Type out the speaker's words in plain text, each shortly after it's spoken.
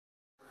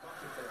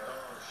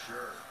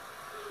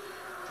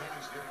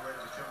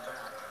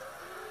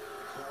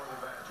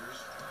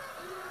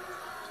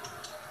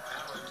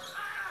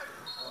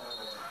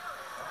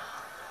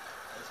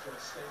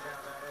stay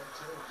down that end,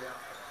 too. Yeah.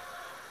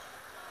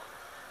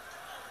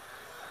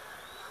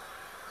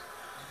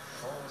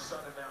 All of a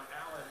sudden now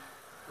Allen,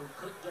 who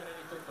couldn't get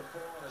anything to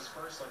fall on his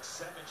first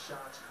 7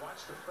 shots.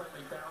 Watch the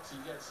friendly bounce he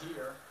gets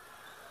here.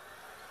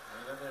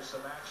 And then there's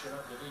some action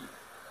underneath.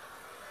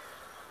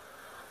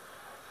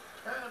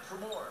 And for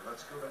more,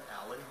 let's go to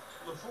Allie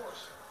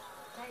LaForce.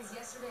 Guys,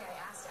 yesterday I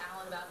asked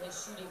Allen about his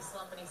shooting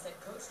slump, and he said,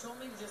 Coach told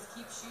me to just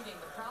keep shooting.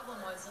 The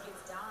problem was he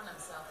gets down on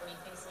himself when he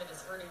thinks of it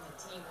as hurting the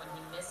team when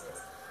he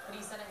misses. But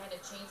he said I had to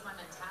change my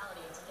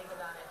mentality to think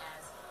about it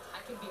as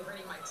I could be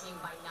hurting my team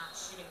by not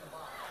shooting the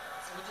ball.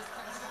 So he just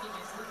kept shooting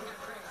his looking at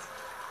Prince.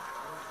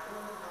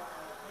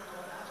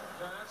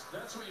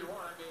 That's what you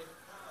want. I mean,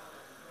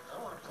 I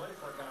want to play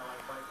for a guy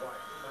like Mike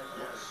White.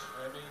 Yes.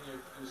 I mean,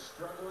 you're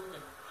struggling,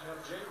 and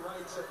Jay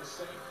Wright said the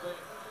same thing.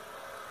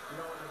 In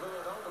the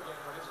Villanova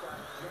game when his guy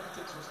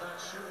Jantix was not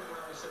shooting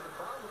well, he said the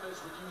problem is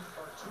when you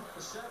are 2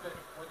 for 7,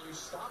 when you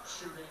stop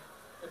shooting,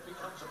 it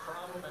becomes a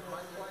problem. And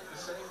Mike White,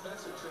 the same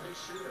message to his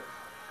shooter.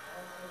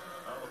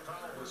 The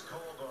foul was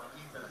called on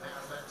Ethan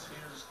Happ. That's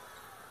his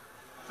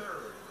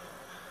third.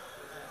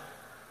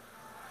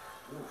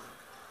 Oof.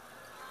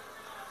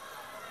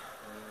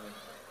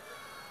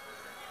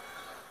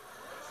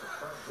 It's the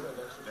front good.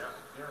 That's what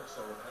Derek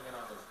said. We're hanging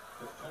on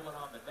they're pulling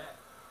on the net.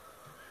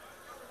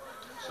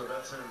 So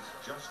that sends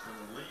Justin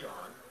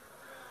Leon.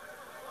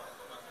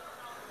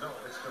 No,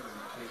 it's going to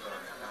be Kayvon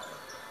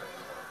Allen.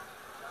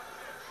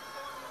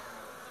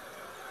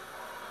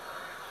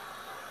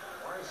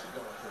 Why is he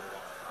going to the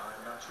line?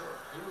 I'm not sure.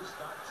 He was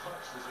not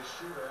touched as a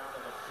shooter out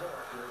on the floor,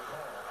 if you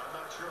recall. I'm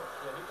not sure.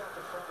 Yeah, he got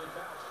the friendly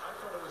bounce. I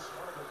thought it was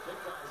one of the big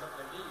guys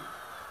underneath.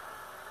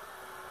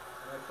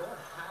 And I thought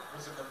Happ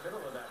was in the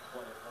middle of that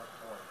play at one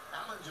point.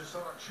 Allen just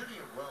thought, I'm shooting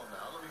it well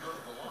now. Let me go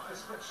to the line.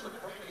 Especially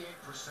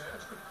 88%.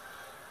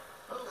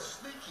 A little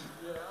sneaky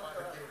by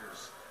the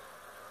Gators.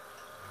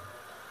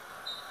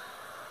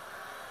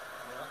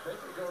 Yeah, they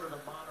could go to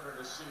the monitor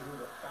to see who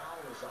the foul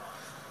is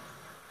on.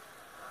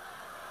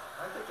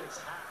 I think it's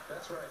Happ.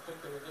 That's where I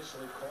think they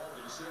initially called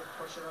it. You see him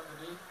pushing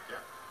underneath?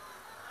 Yeah.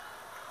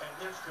 And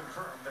if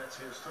confirmed, that's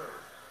his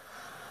third.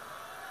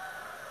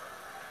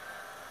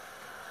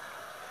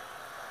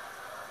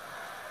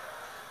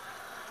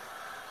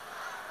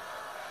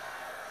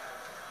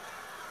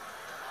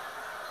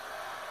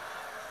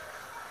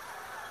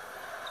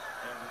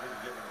 And we're going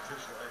to give an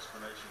official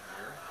explanation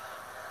here.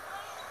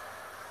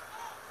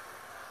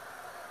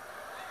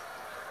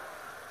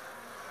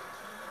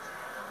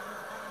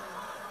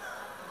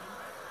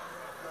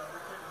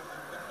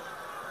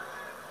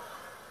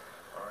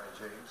 All right,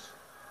 James.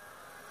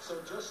 So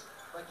just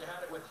like you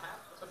had it with Happ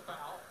with the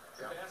foul,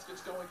 the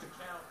basket's going to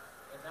count,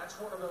 and that's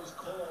one of those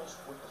calls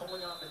with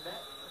pulling on the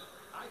net.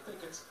 I think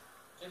it's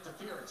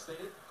interference. They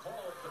didn't call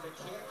it, but they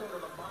can't go to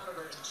the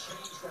monitor and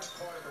change that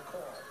part of the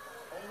call,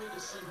 only to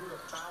see who the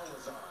foul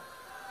is on.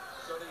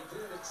 So they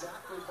did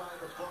exactly by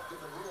the book in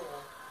the rule,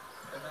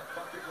 and that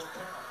bucket will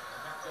count.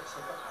 And Happ gets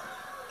the foul.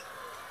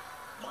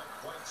 Mike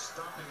White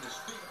stomping his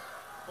feet.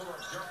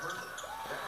 Pull-up jumper.